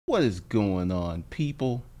What is going on,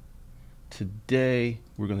 people? Today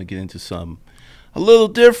we're going to get into something a little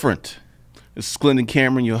different. This is Clinton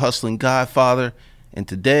Cameron, your hustling godfather, and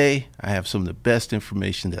today I have some of the best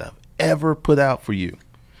information that I've ever put out for you.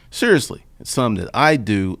 Seriously, it's something that I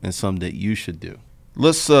do and something that you should do.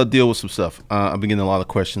 Let's deal with some stuff. I've been getting a lot of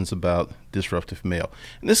questions about disruptive mail,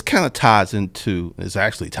 and this kind of ties into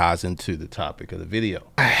the topic of the video.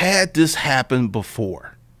 I had this happen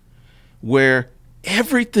before where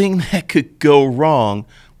everything that could go wrong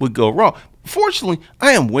would go wrong. Fortunately,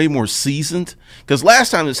 I am way more seasoned because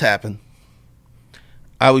last time this happened,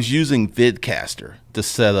 I was using Vidcaster to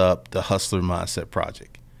set up the Hustler Mindset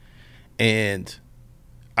Project. And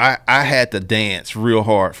I had to dance real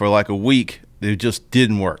hard for like a week. It just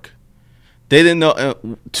didn't work. They didn't know.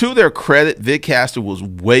 To their credit, Vidcaster was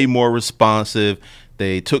way more responsive.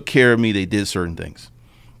 They took care of me. They did certain things.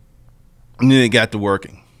 And then it got to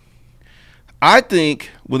working. I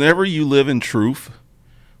think whenever you live in truth,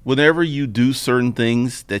 whenever you do certain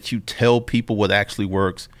things that you tell people what actually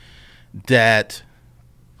works, that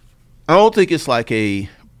I don't think it's like a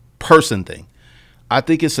person thing. I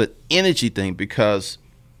think it's an energy thing, because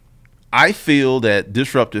I feel that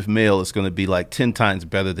disruptive mail is going to be like 10 times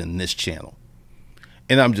better than this channel.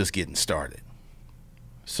 And I'm just getting started.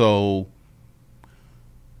 So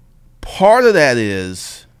part of that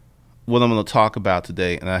is what I'm going to talk about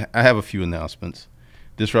today. And I have a few announcements.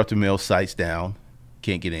 Disruptive mail sites down.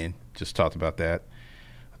 Can't get in. Just talked about that.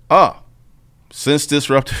 Since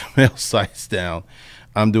disruptive mail sites down,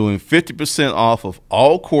 I'm doing 50% off of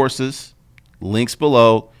all courses. Links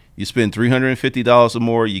below. You spend $350 or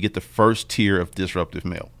more, you get the first tier of disruptive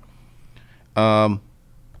mail.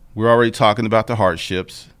 We're already talking about the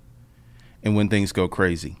hardships and when things go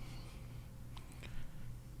crazy.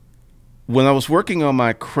 When I was working on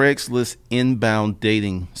my Craigslist inbound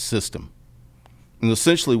dating system, and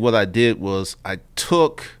essentially what I did was I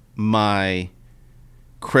took my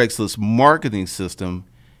Craigslist marketing system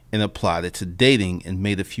and applied it to dating and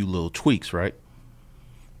made a few little tweaks, right?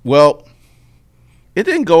 Well, it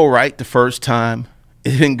didn't go right the first time.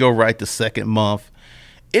 It didn't go right the second month.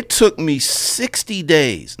 It took me 60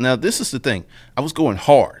 days. Now, this is the thing. I was going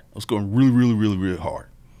hard. I was going really hard.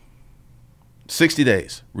 60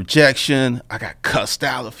 days. Rejection. I got cussed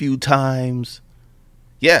out a few times.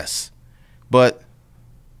 Yes. But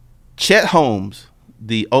Chet Holmes,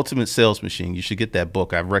 The Ultimate Sales Machine, you should get that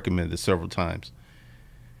book. I've recommended it several times.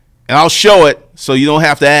 And I'll show it so you don't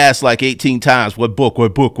have to ask like 18 times, what book,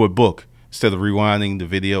 instead of rewinding the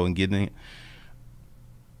video and getting it.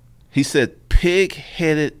 He said,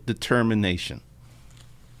 pig-headed determination.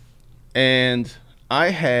 And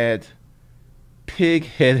I had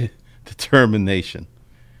pig-headed determination.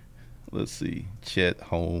 Let's see, Chet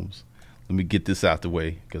Holmes. Let me get this out the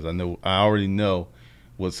way because I already know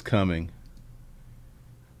what's coming.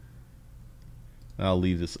 I'll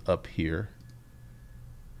leave this up here.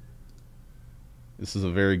 This is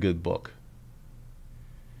a very good book.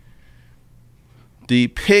 The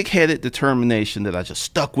pig-headed determination that I just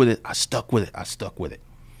stuck with it. I stuck with it.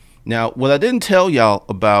 Now, what I didn't tell y'all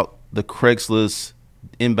about the Craigslist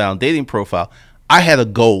inbound dating profile, I had a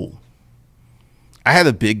goal. I had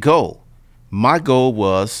a big goal. My goal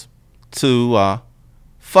was to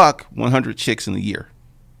fuck 100 chicks in a year.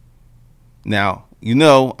 Now, you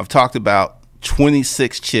know, I've talked about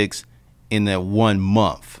 26 chicks in that 1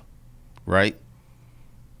 month, right?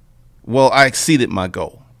 Well, I exceeded my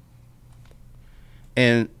goal.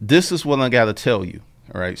 And this is what I got to tell you.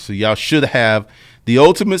 All right. So y'all should have The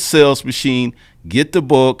Ultimate Sales Machine. Get the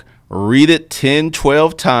book. Read it 10,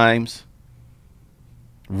 12 times.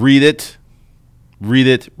 Read it.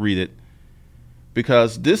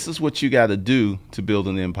 Because this is what you got to do to build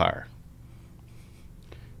an empire.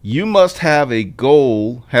 You must have a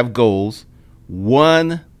goal, have goals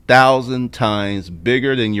 1,000 times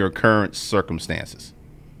bigger than your current circumstances.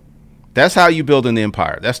 That's how you build an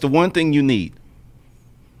empire. That's the one thing you need.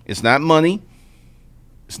 It's not money.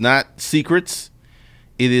 It's not secrets.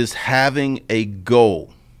 It is having a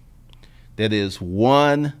goal that is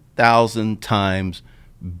 1,000 times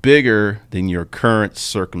bigger than your current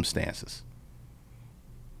circumstances.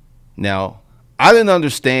 Now, I didn't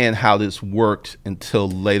understand how this worked until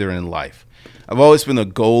later in life. I've always been a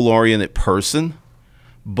goal-oriented person,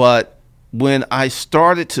 but when I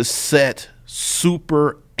started to set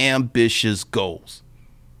super ambitious goals,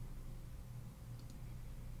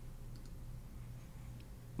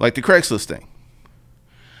 like the Craigslist thing.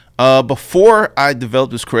 Before I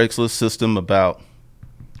developed this Craigslist system about,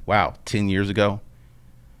 10 years ago,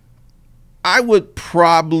 I would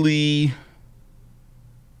probably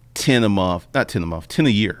 10 a month, not 10 a month, 10 a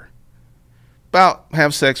year. about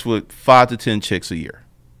have sex with 5 to 10 chicks a year.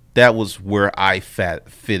 That was where I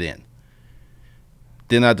fit in.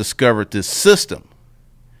 Then I discovered this system,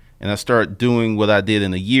 and I started doing what I did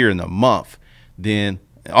in a year in a month. Then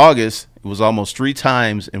in August, it was almost 3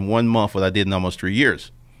 times in 1 month what I did in almost 3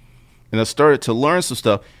 years. And I started to learn some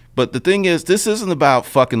stuff. But the thing is, this isn't about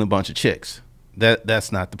fucking a bunch of chicks.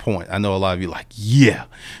 That's not the point. I know a lot of you are like, yeah.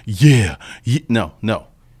 No.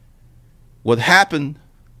 What happened,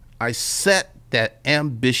 I set that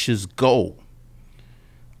ambitious goal.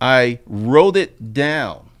 I wrote it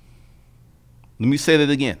down. Let me say that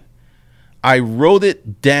again. I wrote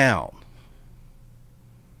it down.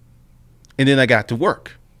 And then I got to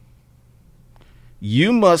work.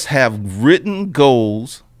 You must have written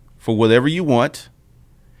goals for whatever you want.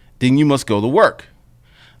 Then you must go to work.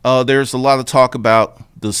 There's a lot of talk about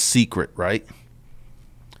the secret, right?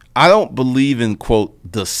 I don't believe in, quote,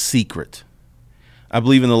 the secret. I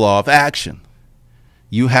believe in the law of action.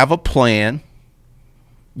 You have a plan.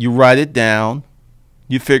 You write it down.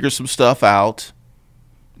 You figure some stuff out.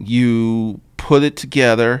 You put it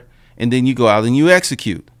together. And then you go out and you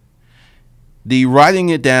execute. The writing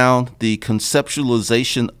it down, the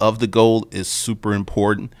conceptualization of the goal is super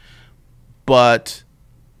important. But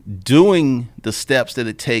doing the steps that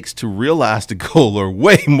it takes to realize the goal are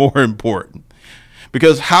way more important.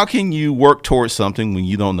 Because how can you work towards something when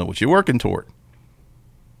you don't know what you're working toward?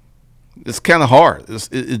 It's kind of hard.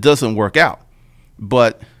 It doesn't work out.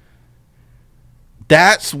 But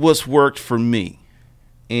that's what's worked for me.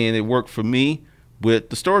 And it worked for me with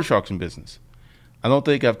the storage auction business. I don't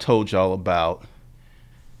think I've told y'all about.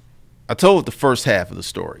 I told the first half of the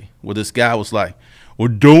story where this guy was like, well,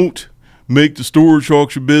 don't make the storage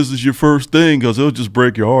auction business your first thing because it'll just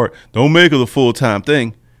break your heart. Don't make it a full-time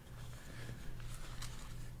thing.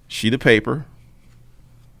 Sheet of paper,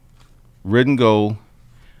 written goal.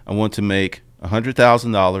 I want to make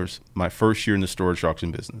 $100,000 my first year in the storage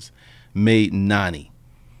auction business. Made 90.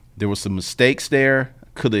 There were some mistakes there.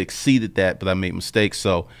 Could have exceeded that, but I made mistakes.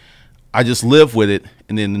 So I just lived with it.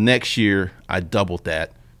 And then the next year I doubled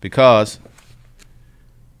that because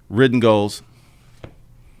written goals.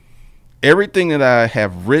 Everything that I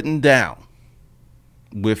have written down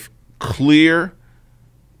with clear,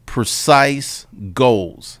 precise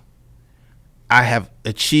goals, I have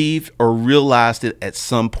achieved or realized it at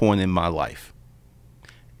some point in my life.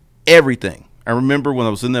 Everything. I remember when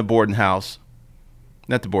I was in that boarding house,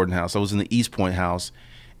 not the boarding house, I was in the East Point house,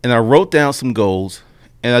 and I wrote down some goals,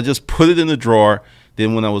 and I just put it in the drawer.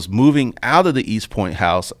 Then when I was moving out of the East Point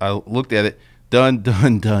house, I looked at it, done.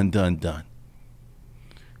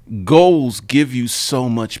 Goals give you so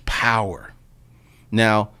much power.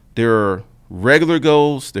 Now, there are regular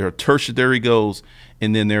goals, there are tertiary goals,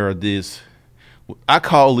 and then there are these, I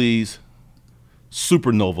call these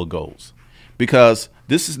supernova goals, because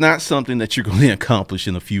this is not something that you're going to accomplish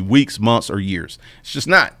in a few weeks, months, or years. It's just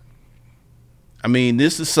not. I mean,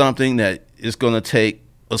 this is something that is going to take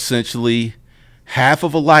essentially half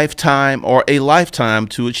of a lifetime or a lifetime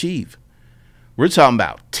to achieve. We're talking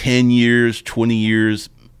about 10 years, 20 years,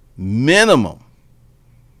 minimum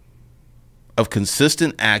of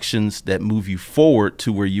consistent actions that move you forward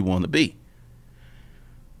to where you want to be.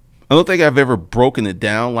 I don't think I've ever broken it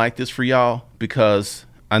down like this for y'all because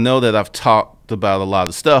I know that I've talked about a lot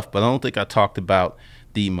of stuff, but I don't think I talked about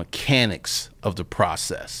the mechanics of the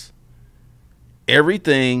process.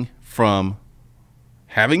 Everything from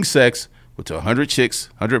having sex with 100 chicks,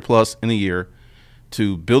 100 plus in a year,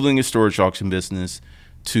 to building a storage auction business,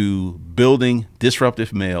 to building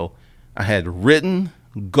Disruptive Mail, I had written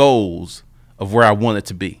goals of where I wanted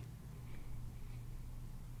to be.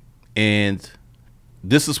 And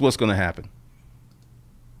this is what's going to happen.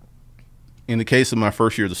 In the case of my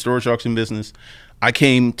first year of the storage auction business, I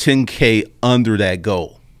came 10K under that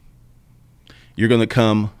goal. You're going to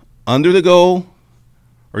come under the goal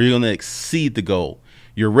or you're going to exceed the goal.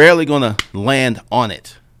 You're rarely going to land on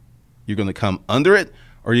it. You're going to come under it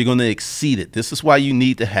or you're going to exceed it. This is why you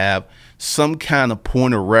need to have some kind of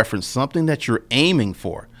point of reference, something that you're aiming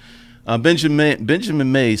for.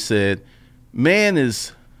 Benjamin May said, man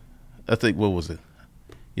is, I think, what was it?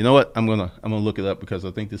 You know what? I'm gonna look it up because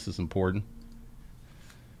I think this is important.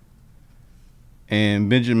 And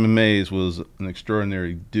Benjamin Mays was an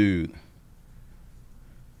extraordinary dude.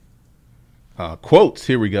 Quotes,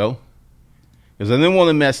 here we go. Because I didn't want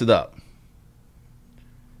to mess it up.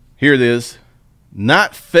 Here it is.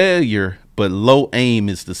 Not failure, but low aim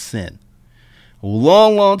is the sin. A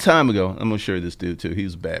long time ago, I'm going to show you this dude too. He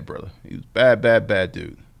was a bad brother. He was bad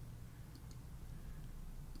dude.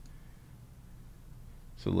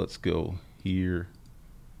 So let's go here.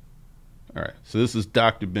 All right. So this is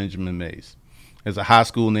Dr. Benjamin Mays. There's a high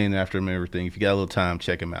school named after him and everything. If you got a little time,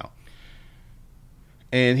 check him out.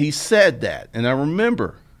 And he said that. And I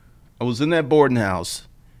remember I was in that boarding house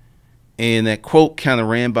and that quote kind of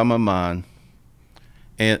ran by my mind.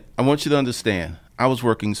 And I want you to understand, I was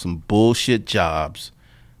working some bullshit jobs,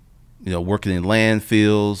 working in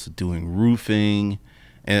landfills, doing roofing.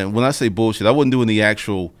 And when I say bullshit, I wasn't doing the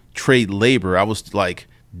actual trade labor. I was like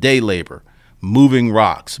day labor, moving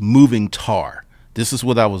rocks, moving tar. This is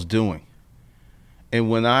what I was doing. And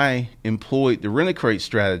when I employed the rent-a-crate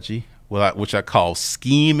strategy, which I call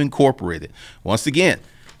Scheme Incorporated, once again,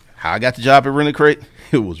 how I got the job at Rent-A-Crate,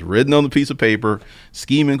 it was written on a piece of paper,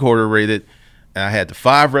 Scheme Incorporated, and I had the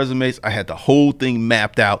 5 resumes. I had the whole thing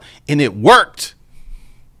mapped out, and it worked.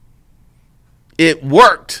 It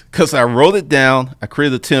worked because I wrote it down, I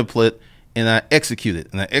created a template, and I executed,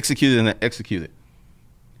 and I executed, and I executed.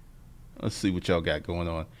 Let's see what y'all got going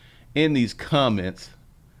on in these comments.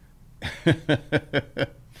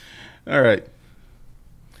 All right.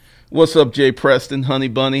 What's up, Jay Preston, Honey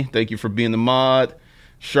Bunny? Thank you for being the mod.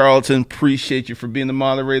 Charlatan, appreciate you for being the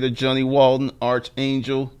moderator. Johnny Walden,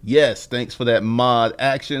 Archangel, yes, thanks for that mod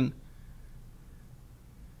action.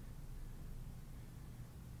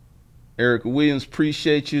 Erica Williams,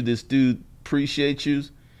 appreciate you. This dude, appreciate you.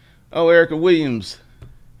 Oh, Erica Williams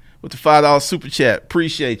with the $5 super chat,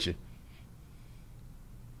 appreciate you.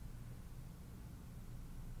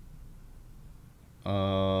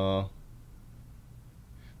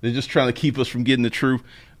 They're just trying to keep us from getting the truth.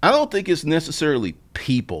 I don't think it's necessarily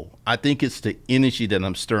people. I think it's the energy that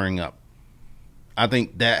I'm stirring up. I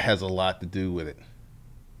think that has a lot to do with it.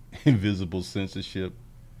 Invisible censorship.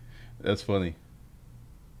 That's funny.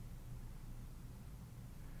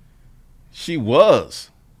 She was.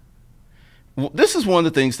 This is one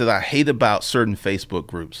of the things that I hate about certain Facebook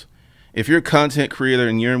groups. If you're a content creator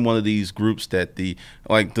and you're in one of these groups that the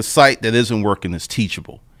site that isn't working is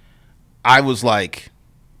teachable. I was like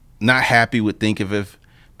not happy with Thinkific,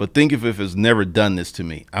 but Thinkific has never done this to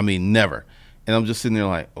me. I mean, never. And I'm just sitting there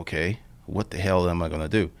like, okay, what the hell am I going to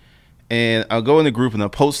do? And I'll go in the group and I'll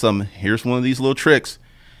post something. Here's one of these little tricks.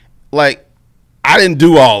 Like, I didn't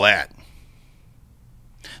do all that.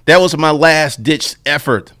 That was my last ditch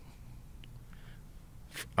effort.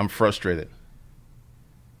 I'm frustrated.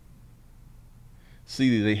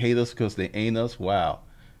 See, they hate us because they ain't us. Wow.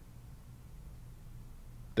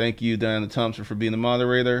 Thank you, Diana Thompson, for being the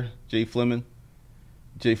moderator. Jay Fleming.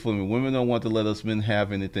 Jay Fleming, women don't want to let us men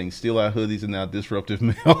have anything. Steal our hoodies and our disruptive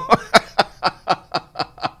mail.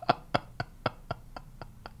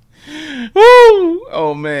 Woo!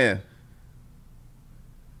 Oh, man.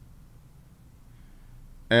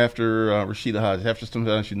 After Rashida Hodge, after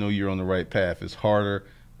sometimes you know you're on the right path. It's harder,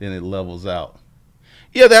 then it levels out.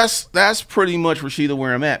 Yeah, that's pretty much, Rashida,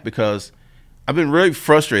 where I'm at, because I've been really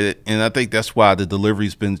frustrated, and I think that's why the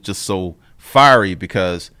delivery's been just so fiery,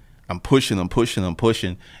 because I'm pushing,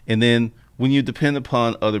 and then when you depend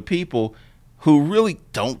upon other people who really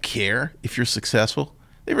don't care if you're successful,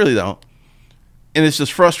 they really don't, and it's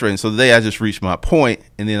just frustrating. So today I just reached my point,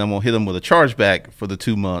 and then I'm gonna hit them with a chargeback for the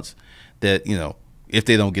 2 months that, if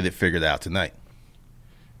they don't get it figured out tonight.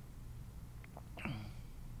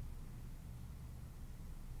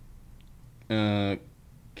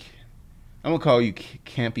 I'm going to call you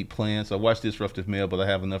Campy Plans. I watch Disruptive Mail, but I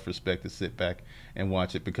have enough respect to sit back and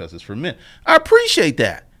watch it because it's for men. I appreciate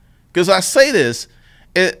that, because I say this,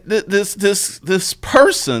 this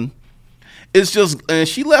person is just, and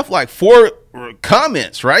she left like 4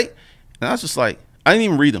 comments, right? And I was just like, I didn't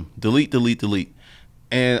even read them. Delete.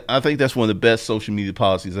 And I think that's one of the best social media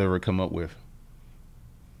policies I've ever come up with.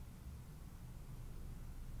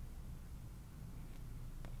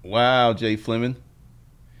 Wow, Jay Fleming.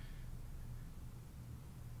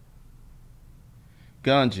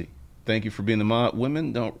 Ganji, thank you for being the mod.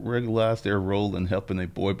 Women don't regularize their role in helping a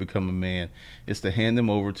boy become a man. It's to hand them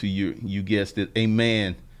over to you guessed it, a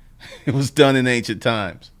man. It was done in ancient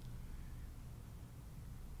times.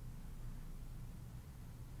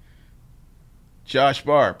 Josh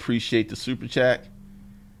Barr, appreciate the super chat.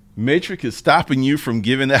 Matrix is stopping you from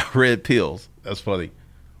giving out red pills. That's funny.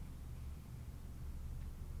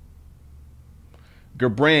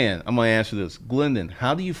 Gerbrand, I'm gonna answer this. Glendon,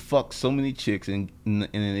 how do you fuck so many chicks and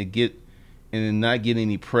not get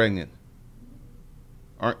any pregnant?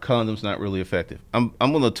 Aren't condoms not really effective? I'm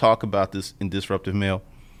gonna talk about this in Disruptive Mail.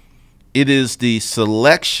 It is the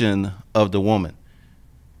selection of the woman.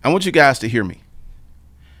 I want you guys to hear me.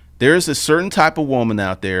 There is a certain type of woman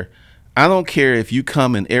out there. I don't care if you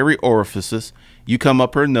come in every orifice, you come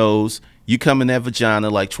up her nose, you come in that vagina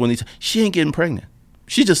like 20 times. She ain't getting pregnant.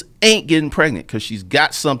 She just ain't getting pregnant because she's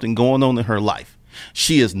got something going on in her life.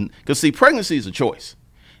 She is, because see, pregnancy is a choice.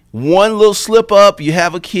 One little slip up, you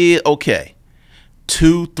have a kid, okay.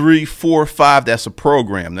 2, 3, 4, 5, that's a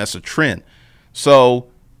program. That's a trend. So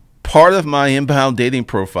part of my inbound dating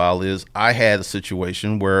profile is I had a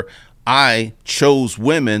situation where I chose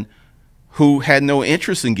women who had no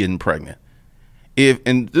interest in getting pregnant.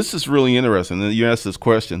 And this is really interesting that you asked this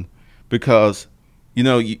question, because, you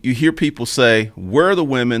know, you hear people say, where are the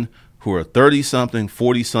women who are 30 something,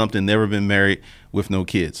 40 something, never been married with no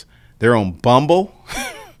kids? They're on Bumble.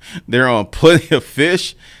 They're on Plenty of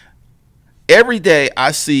Fish. Every day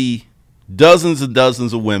I see dozens and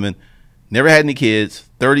dozens of women, never had any kids,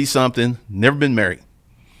 30 something, never been married.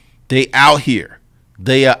 They out here.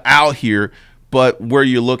 They are out here, but where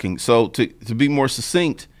you're looking. So to be more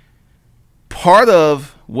succinct, part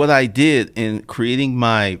of what I did in creating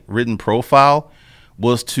my written profile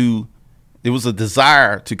was it was a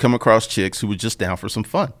desire to come across chicks who were just down for some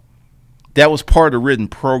fun. That was part of the written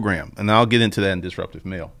program, and I'll get into that in Disruptive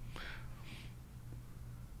Male.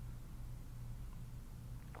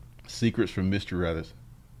 Secrets from mystery writers.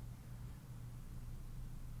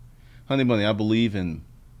 Honey Bunny, I believe in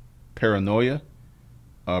paranoia.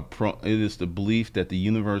 It is the belief that the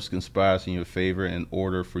universe conspires in your favor in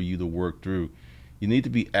order for you to work through. You need to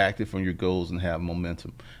be active on your goals and have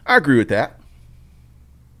momentum. I agree with that.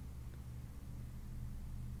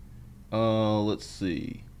 Let's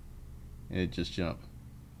see. It just jumped.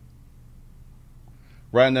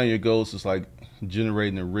 Right now, your goals is like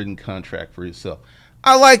generating a written contract for yourself.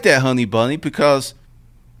 I like that, Honey Bunny, because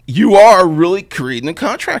you are really creating a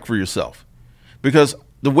contract for yourself. Because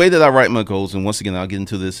the way that I write my goals, and once again, I'll get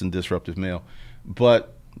into this in Disruptive Male,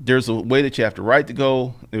 but there's a way that you have to write the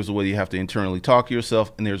goal, there's a way you have to internally talk to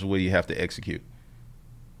yourself, and there's a way you have to execute.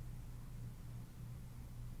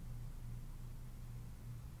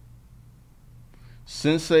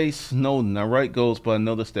 Sensei Snowden, I write goals, but I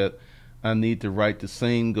noticed that I need to write the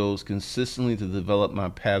same goals consistently to develop my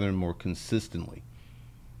pattern more consistently.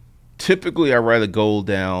 Typically, I write a goal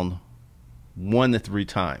down 1 to 3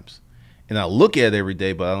 times. And I look at it every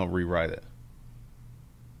day, but I don't rewrite it.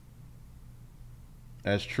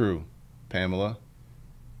 That's true, Pamela.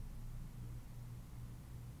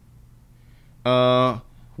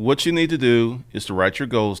 What you need to do is to write your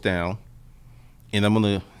goals down. And I'm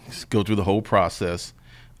going to go through the whole process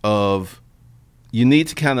of, you need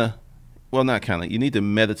to you need to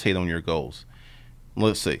meditate on your goals.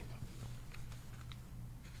 Let's see.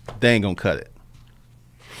 They ain't going to cut it.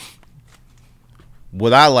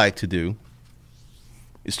 What I like to do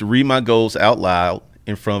is to read my goals out loud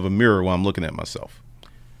in front of a mirror while I'm looking at myself.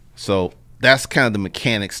 So that's kind of the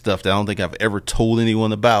mechanic stuff that I don't think I've ever told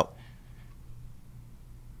anyone about.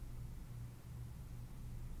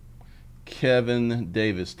 Kevin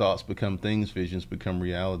Davis, thoughts become things, visions become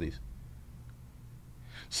realities.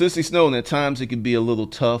 Sissy Snowden, at times it can be a little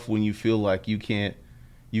tough when you feel like you can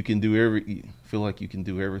do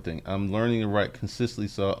everything. I'm learning to write consistently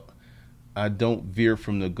so I don't veer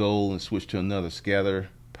from the goal and switch to another. Scatter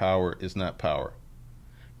power is not power.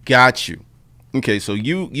 Got you. Okay, so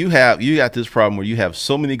you got this problem where you have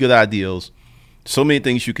so many good ideas, so many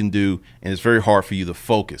things you can do, and it's very hard for you to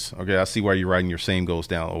focus. Okay, I see why you're writing your same goals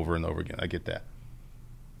down over and over again. I get that.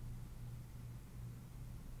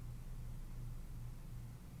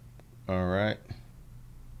 All right.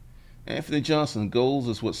 Anthony Johnson, goals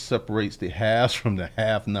is what separates the haves from the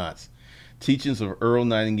have-nots. Teachings of Earl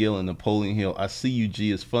Nightingale and Napoleon Hill. I see you,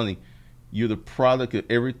 G. It's funny. You're the product of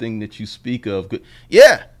everything that you speak of. Good.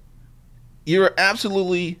 Yeah, you're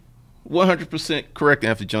absolutely 100% correct,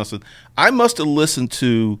 Anthony Johnson. I must have listened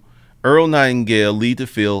to Earl Nightingale Lead to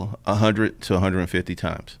Feel 100 to 150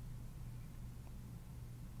 times.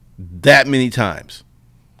 That many times.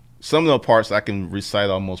 Some of the parts I can recite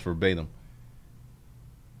almost verbatim.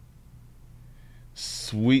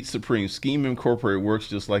 Sweet Supreme, Scheme Incorporated works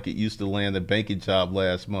just like it used to land a banking job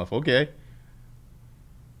last month. Okay.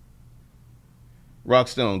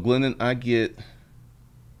 Rockstone, Glennon, I get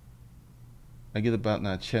about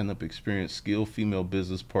not chatting up experience, skilled female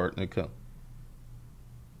business partner.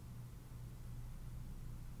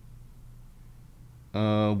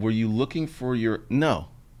 Were you looking for your... No,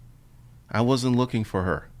 I wasn't looking for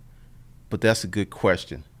her. But that's a good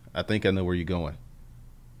question. I think I know where you're going.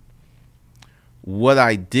 What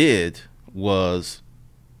I did was,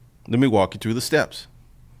 let me walk you through the steps.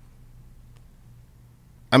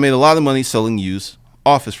 I made a lot of money selling used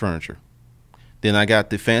office furniture. Then I got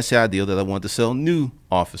the fancy idea that I wanted to sell new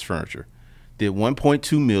office furniture. Did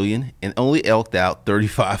 1.2 million and only elked out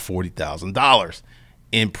 $35,000-$40,000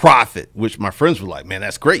 in profit, which my friends were like, man,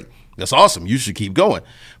 that's great. That's awesome. You should keep going.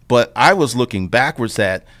 But I was looking backwards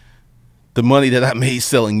at, the money that I made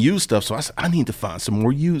selling used stuff. So I said, I need to find some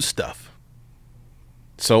more used stuff.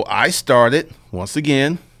 So I started, once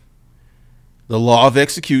again, the law of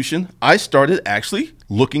execution. I started actually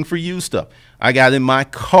looking for used stuff. I got in my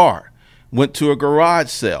car, went to a garage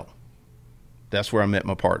sale. That's where I met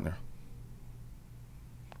my partner.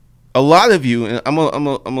 A lot of you, and I'm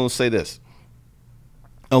gonna say this.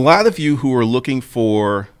 A lot of you who are looking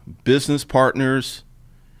for business partners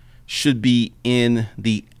should be in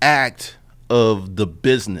the act of the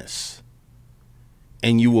business,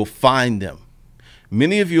 and you will find them.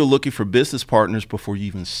 Many of you are looking for business partners before you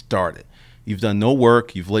even started. You've done no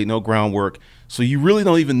work, you've laid no groundwork, so you really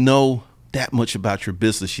don't even know that much about your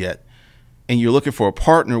business yet. And you're looking for a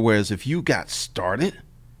partner, whereas if you got started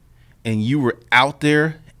and you were out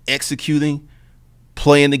there executing,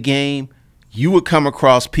 playing the game, you would come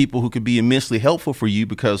across people who could be immensely helpful for you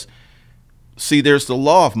because, see, there's the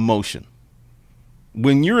law of motion.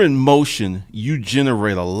 When you're in motion, you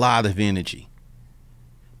generate a lot of energy.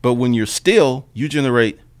 But when you're still, you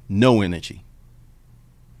generate no energy.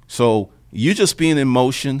 So you just being in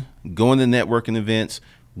motion, going to networking events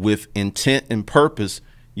with intent and purpose,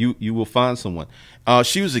 you will find someone.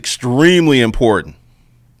 She was extremely important.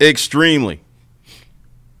 Extremely.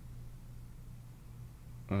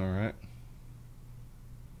 All right.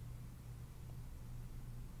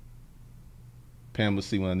 Pam will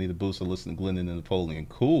see when I need a boost. I listen to Glendon and Napoleon.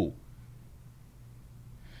 Cool.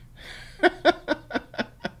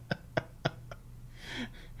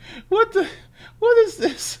 What is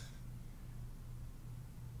this?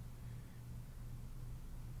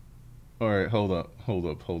 All right, hold up.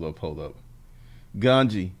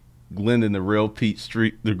 Ganji, Glendon, the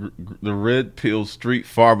Red Pill Street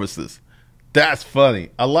Pharmacist. That's funny.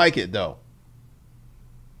 I like it though.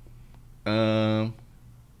 Erica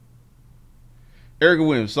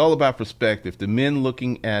Williams, it's all about perspective. The men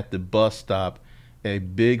looking at the bus stop, a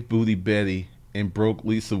big booty Betty and broke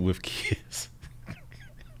Lisa with kids.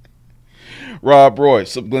 Rob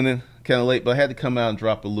Royce, up Glendon, kind of late, but I had to come out and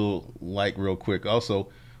drop a little like real quick. Also,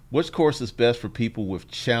 which course is best for people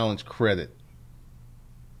with challenge credit?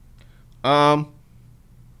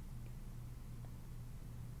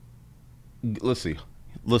 Let's see.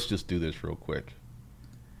 Let's just do this real quick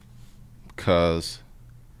because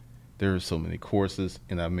there are so many courses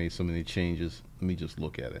and I've made so many changes. Let me just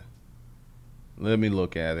look at it. Let me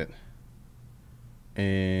look at it.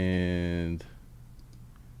 And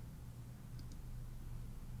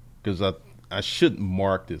because I shouldn't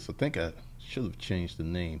mark this. I think I should have changed the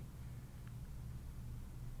name.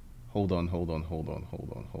 Hold on.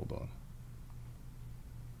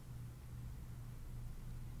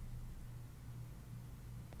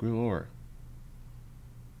 Good Lord.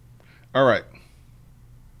 All right.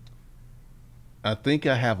 I think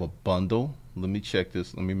I have a bundle. Let me check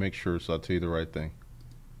this. Let me make sure so I'll tell you the right thing.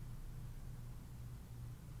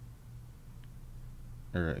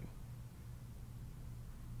 All right.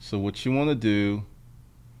 So what you want to do,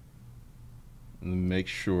 and make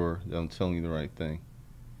sure that I'm telling you the right thing.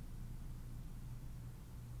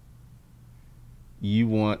 You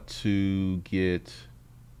want to get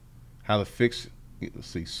how to fix, let's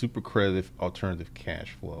see, super credit alternative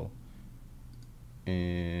cash flow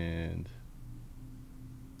and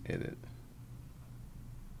edit.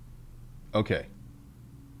 Okay.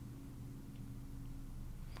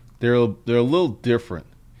 They're a little different.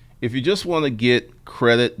 If you just want to get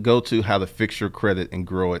credit, go to how to fix your credit and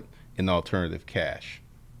grow it in alternative cash.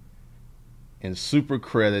 And super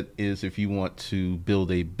credit is if you want to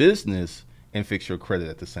build a business and fix your credit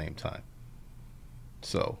at the same time.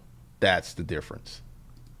 So that's the difference.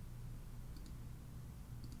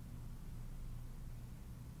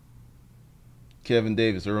 Kevin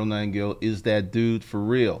Davis, Earl Nightingale, is that dude for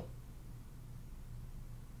real?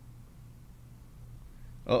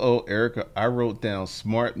 Uh-oh, Erica, I wrote down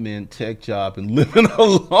smart men, tech job, and living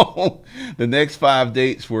alone. The next 5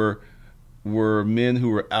 dates were men who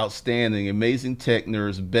were outstanding, amazing tech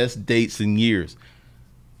nerds, best dates in years.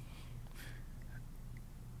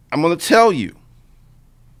 I'm going to tell you,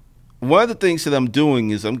 one of the things that I'm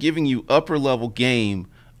doing is I'm giving you upper level game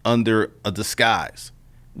under a disguise.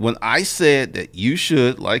 When I said that you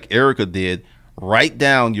should, like Erica did, write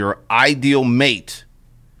down your ideal mate,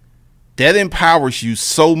 that empowers you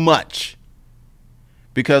so much,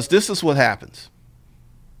 because this is what happens.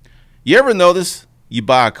 You ever notice you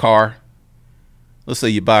buy a car, let's say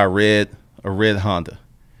you buy a red Honda,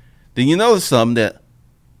 then you notice something that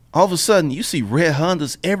all of a sudden you see red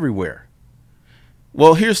Hondas everywhere.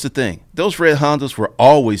 Well, here's the thing. Those red Hondas were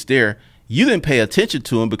always there. You didn't pay attention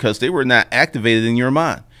to them because they were not activated in your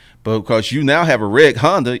mind. But because you now have a red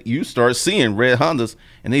Honda, you start seeing red Hondas,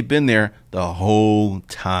 and they've been there the whole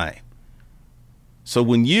time. So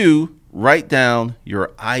when you write down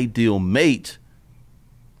your ideal mate,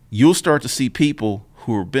 you'll start to see people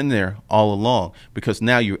who have been there all along, because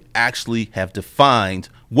now you actually have defined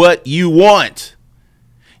what you want.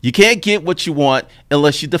 You can't get what you want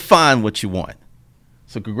unless you define what you want.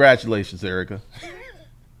 So congratulations, Erica.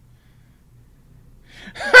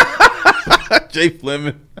 Jay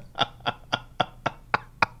Fleming.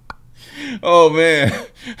 Oh, man.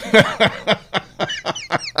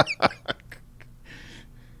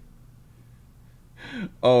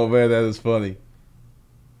 Oh, man, that is funny.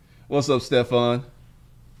 What's up, Stefan?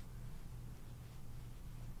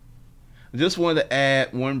 I just wanted to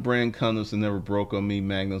add, one brand condoms that never broke on me.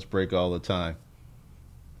 Magnums break all the time.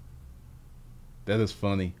 That is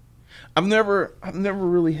funny. I've never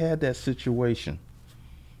really had that situation.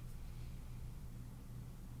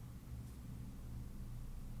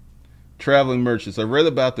 Traveling merchants. I read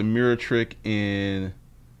about the mirror trick in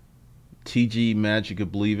TG Magic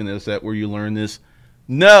of Believing. Is that where you learn this?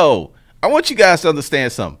 No. I want you guys to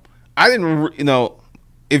understand something. I didn't,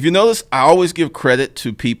 if you notice, I always give credit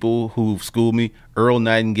to people who've schooled me. Earl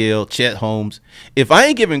Nightingale, Chet Holmes. If I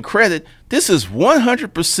ain't giving credit, this is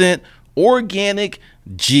 100% organic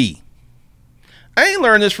G. I ain't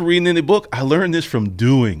learned this from reading any book. I learned this from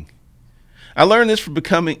doing. I learned this from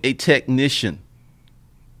becoming a technician.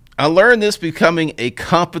 I learned this becoming a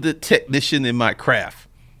competent technician in my craft.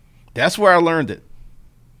 That's where I learned it.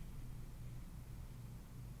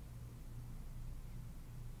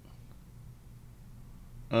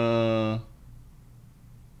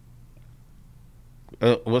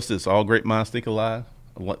 What's this? All great minds think alike.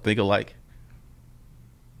 Think alike.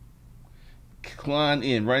 Klein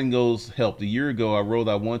in writing goals helped. A year ago, I wrote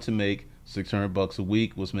I want to make $600 a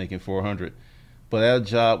week. Was making 400, but I had a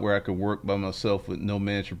job where I could work by myself with no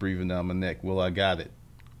manager breathing down my neck. Well, I got it.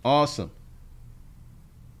 Awesome.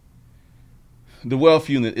 The wealth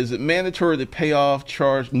unit, is it mandatory to pay off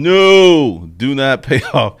charge? No, do not pay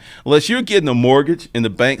off. Unless you're getting a mortgage and the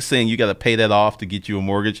bank's saying you got to pay that off to get you a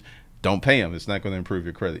mortgage, don't pay them. It's not going to improve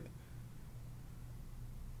your credit.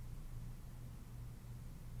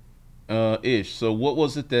 Ish. So what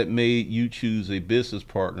was it that made you choose a business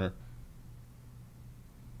partner?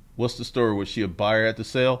 What's the story? Was she a buyer at the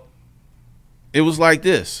sale? It was like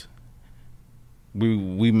this.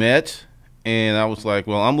 We met. And I was like,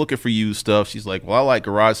 well, I'm looking for used stuff. She's like, well, I like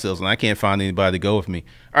garage sales and I can't find anybody to go with me.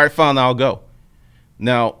 All right, fine, I'll go.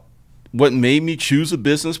 Now, what made me choose a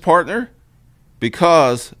business partner?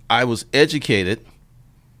 Because I was educated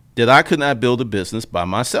that I could not build a business by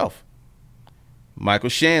myself. Michael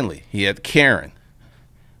Shanley, he had Karen.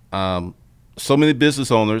 So many business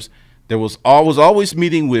owners. There was always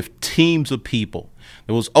meeting with teams of people.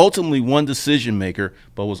 There was ultimately one decision maker,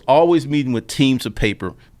 but was always meeting with teams of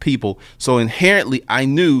people. So inherently, I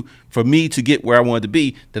knew for me to get where I wanted to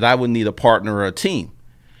be that I would need a partner or a team.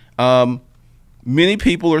 Many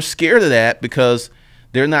people are scared of that because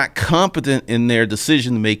they're not competent in their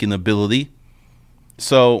decision-making ability.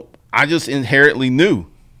 So I just inherently knew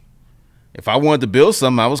if I wanted to build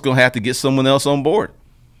something, I was going to have to get someone else on board.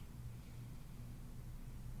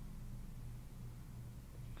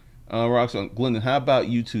 Roxanne, Glendon, how about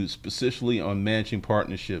you two, specifically on managing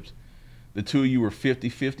partnerships? The two of you were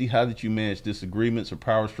 50-50. How did you manage disagreements or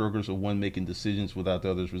power struggles, or one making decisions without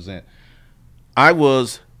the others resent? I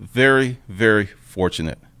was very, very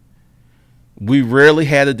fortunate. We rarely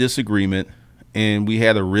had a disagreement, and we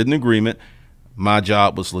had a written agreement. My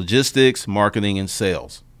job was logistics, marketing, and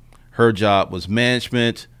sales. Her job was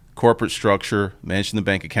management, corporate structure, managing the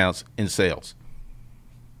bank accounts, and sales.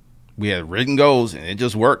 We had written goals, and it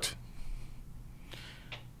just worked.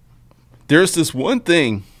 There's this one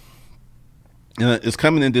thing, it's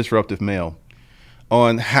coming in Disruptive Mail,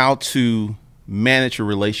 on how to manage a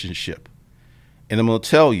relationship. And I'm going to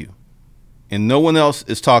tell you, and no one else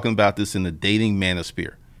is talking about this in the dating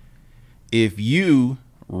manosphere. If you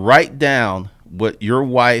write down what your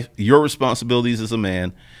responsibilities as a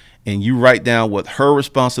man, and you write down what her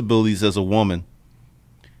responsibilities as a woman,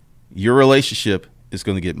 your relationship is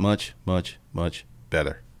going to get much, much, much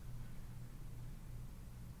better.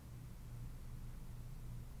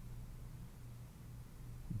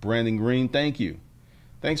 Brandon Green, thank you.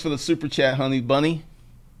 Thanks for the super chat, Honey Bunny.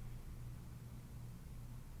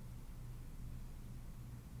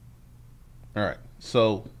 All right,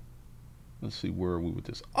 so let's see, where are we with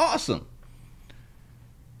this? Awesome.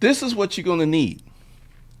 This is what you're going to need.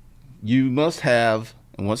 You must have,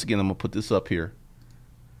 and once again, I'm going to put this up here,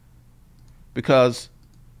 because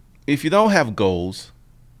if you don't have goals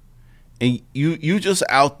and you just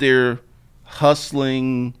out there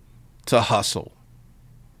hustling to hustle.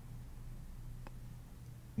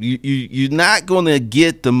 You're not going to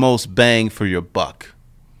get the most bang for your buck.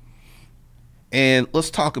 And let's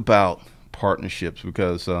talk about partnerships,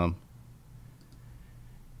 because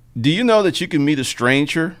do you know that you can meet a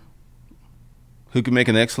stranger who can make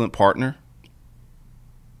an excellent partner?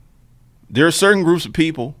 There are certain groups of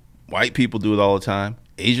people, white people do it all the time,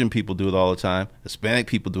 Asian people do it all the time, Hispanic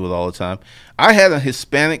people do it all the time. I had a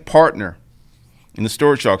Hispanic partner in the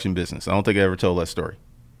storage auction business. I don't think I ever told that story.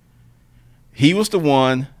 He was the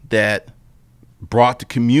one that brought the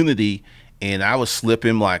community, and I would slip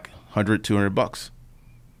him like 100, 200 bucks.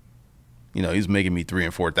 You know, he's making me 3,000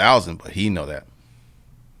 and 4,000, but he know that.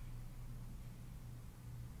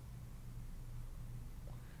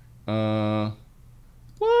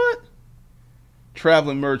 What?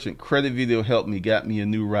 Traveling Merchant, credit video helped me, got me a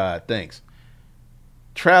new ride. Thanks.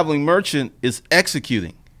 Traveling Merchant is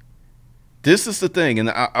executing. This is the thing, and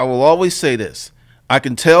I will always say this. I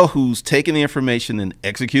can tell who's taking the information and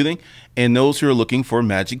executing, and those who are looking for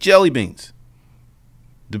magic jelly beans.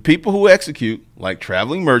 The people who execute, like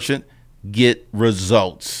Traveling Merchant, get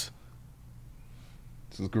results.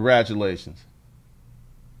 So congratulations.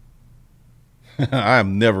 I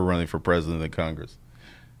am never running for president of Congress.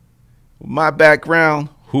 My background,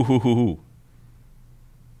 The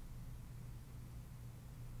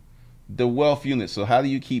wealth unit. So how do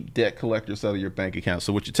you keep debt collectors out of your bank account?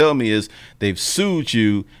 So what you're telling me is they've sued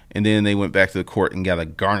you, and then they went back to the court and got a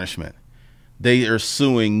garnishment. They are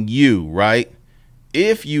suing you, right?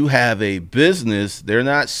 If you have a business, they're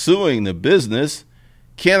not suing the business.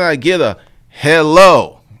 Can I get a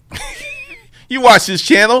hello? You watch this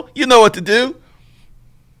channel, you know what to do.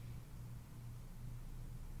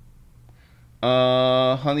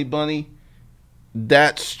 Honey Bunny,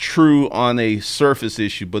 that's true on a surface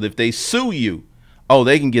issue, but if they sue you, oh,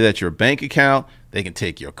 they can get at your bank account, they can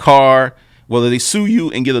take your car. Whether they sue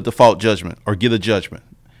you and get a default judgment or get a judgment,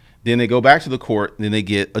 then they go back to the court, and then they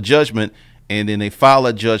get a judgment, and then they file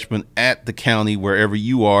a judgment at the county wherever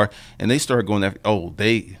you are, and they start going after,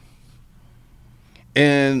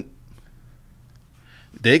 and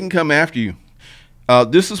they can come after you.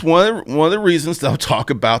 This is one of the reasons they'll talk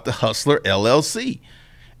about the Hustler LLC.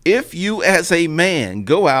 If you as a man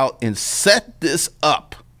go out and set this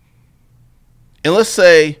up, and let's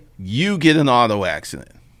say you get an auto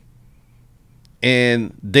accident,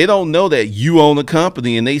 and they don't know that you own a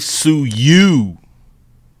company, and they sue you,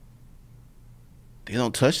 they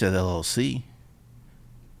don't touch that LLC.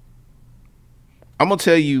 I'm going to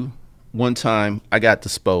tell you, one time I got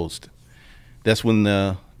disposed. That's when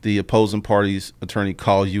the opposing party's attorney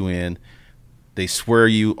calls you in. They swear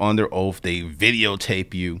you on their oath. They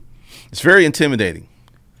videotape you. It's very intimidating.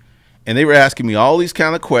 And they were asking me all these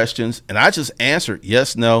kind of questions, and I just answered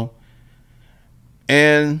yes, no.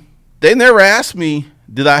 And they never asked me,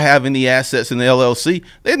 did I have any assets in the LLC?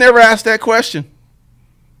 They never asked that question.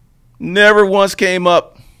 Never once came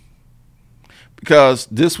up, because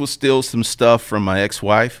this was still some stuff from my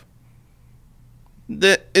ex-wife.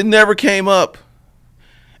 It never came up.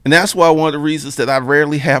 And that's why one of the reasons that I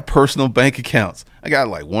rarely have personal bank accounts. I got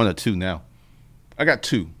like 1 or 2 now. I got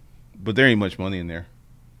 2, but there ain't much money in there.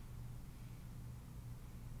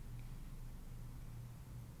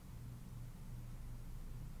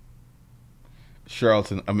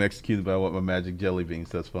 Charlton, I'm executed by what my magic jelly beans.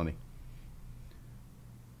 That's funny.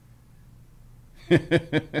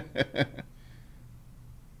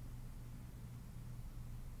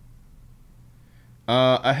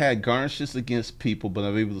 I had garnishes against people, but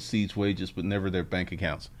I'm able to seize wages, but never their bank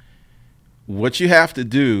accounts. What you have to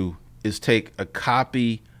do is take a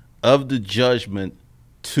copy of the judgment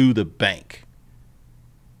to the bank.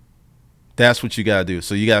 That's what you got to do.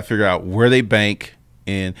 So you got to figure out where they bank.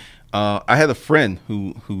 And I had a friend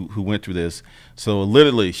who went through this. So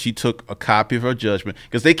literally, she took a copy of her judgment,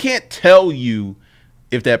 because they can't tell you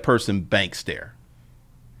if that person banks there.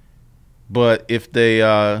 But if they,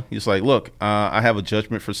 it's like, look, I have a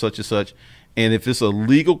judgment for such and such, and if it's a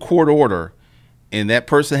legal court order and that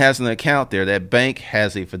person has an account there, that bank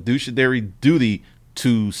has a fiduciary duty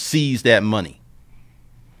to seize that money.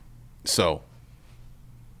 So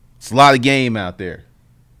it's a lot of game out there.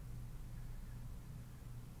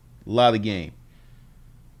 A lot of game.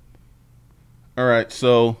 All right,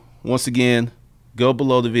 so once again, go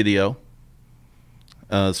below the video.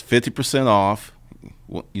 It's 50% off.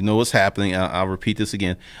 Well, you know what's happening. I'll repeat this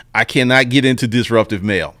again. I cannot get into disruptive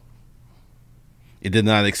mail. It did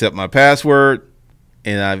not accept my password,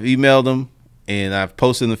 and I've emailed them, and I've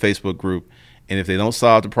posted in the Facebook group. And if they don't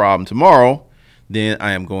solve the problem tomorrow, Then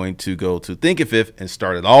I am going to go to Thinkific and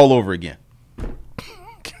start it all over again.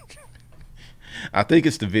 I think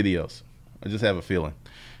it's the videos. I just have a feeling.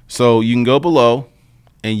 So you can go below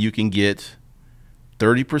and you can get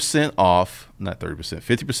 30% off, not 30%,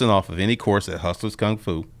 50% off of any course at Hustlers Kung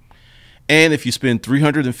Fu. And if you spend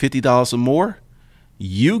 $350 or more,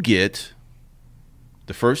 you get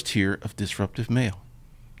the first tier of Disruptive Mail.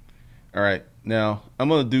 All right, now I'm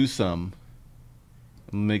gonna do some.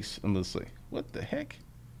 I'm gonna see. What the heck?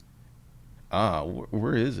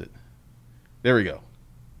 Where is it? There we go.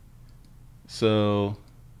 So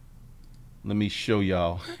let me show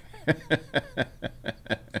y'all.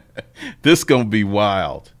 This gonna be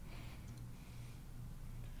wild.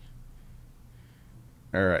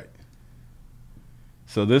 All right.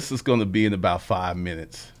 So this is gonna be in about 5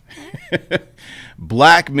 minutes.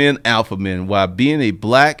 Black men, alpha men. Why being a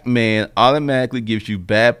black man automatically gives you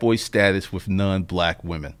bad boy status with non-black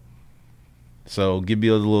women. So give me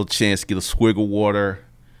a little chance to get a swig of water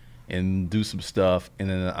and do some stuff, and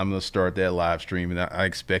then I'm gonna start that live stream, and I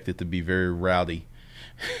expect it to be very rowdy.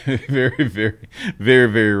 very, very, very,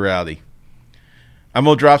 very rowdy. I'm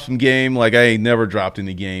gonna drop some game like I ain't never dropped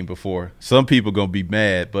any game before. Some people gonna be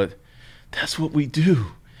mad, but that's what we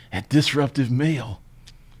do at Disruptive Mail.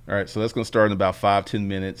 All right, so that's gonna start in about 5-10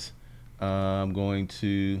 minutes. I'm going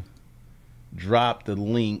to drop the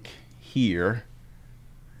link here,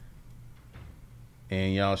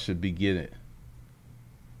 and y'all should be getting it.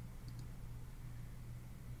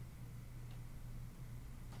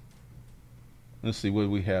 Let's see what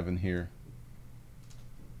we have in here.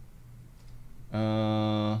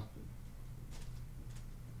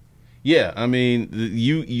 Yeah, I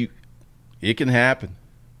mean, it can happen.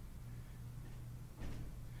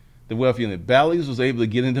 The wealthy unit. Bally's was able to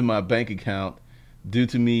get into my bank account due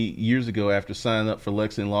to me years ago after signing up for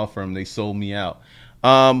Lexington Law Firm. They sold me out.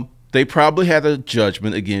 They probably had a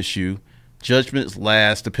judgment against you. Judgments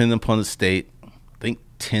last, depending upon the state, I think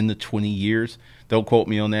 10 to 20 years. Don't quote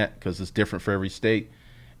me on that because it's different for every state.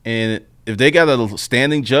 And if they got a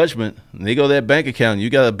standing judgment and they go to that bank account, you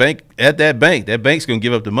got a bank at that bank's going to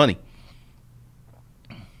give up the money.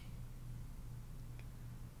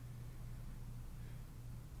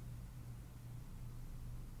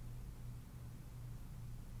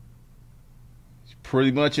 It's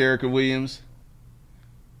pretty much Erica Williams.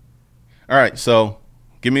 All right, so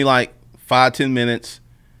give me like 5-10 minutes.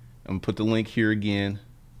 I'm going to put the link here again.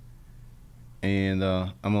 And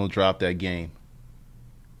I'm going to drop that game.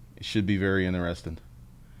 It should be very interesting.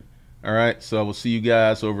 All right, so I will see you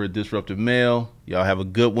guys over at Disruptive Mail. Y'all have a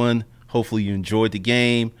good one. Hopefully you enjoyed the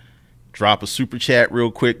game. Drop a super chat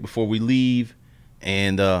real quick before we leave.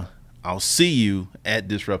 And I'll see you at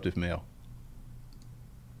Disruptive Mail.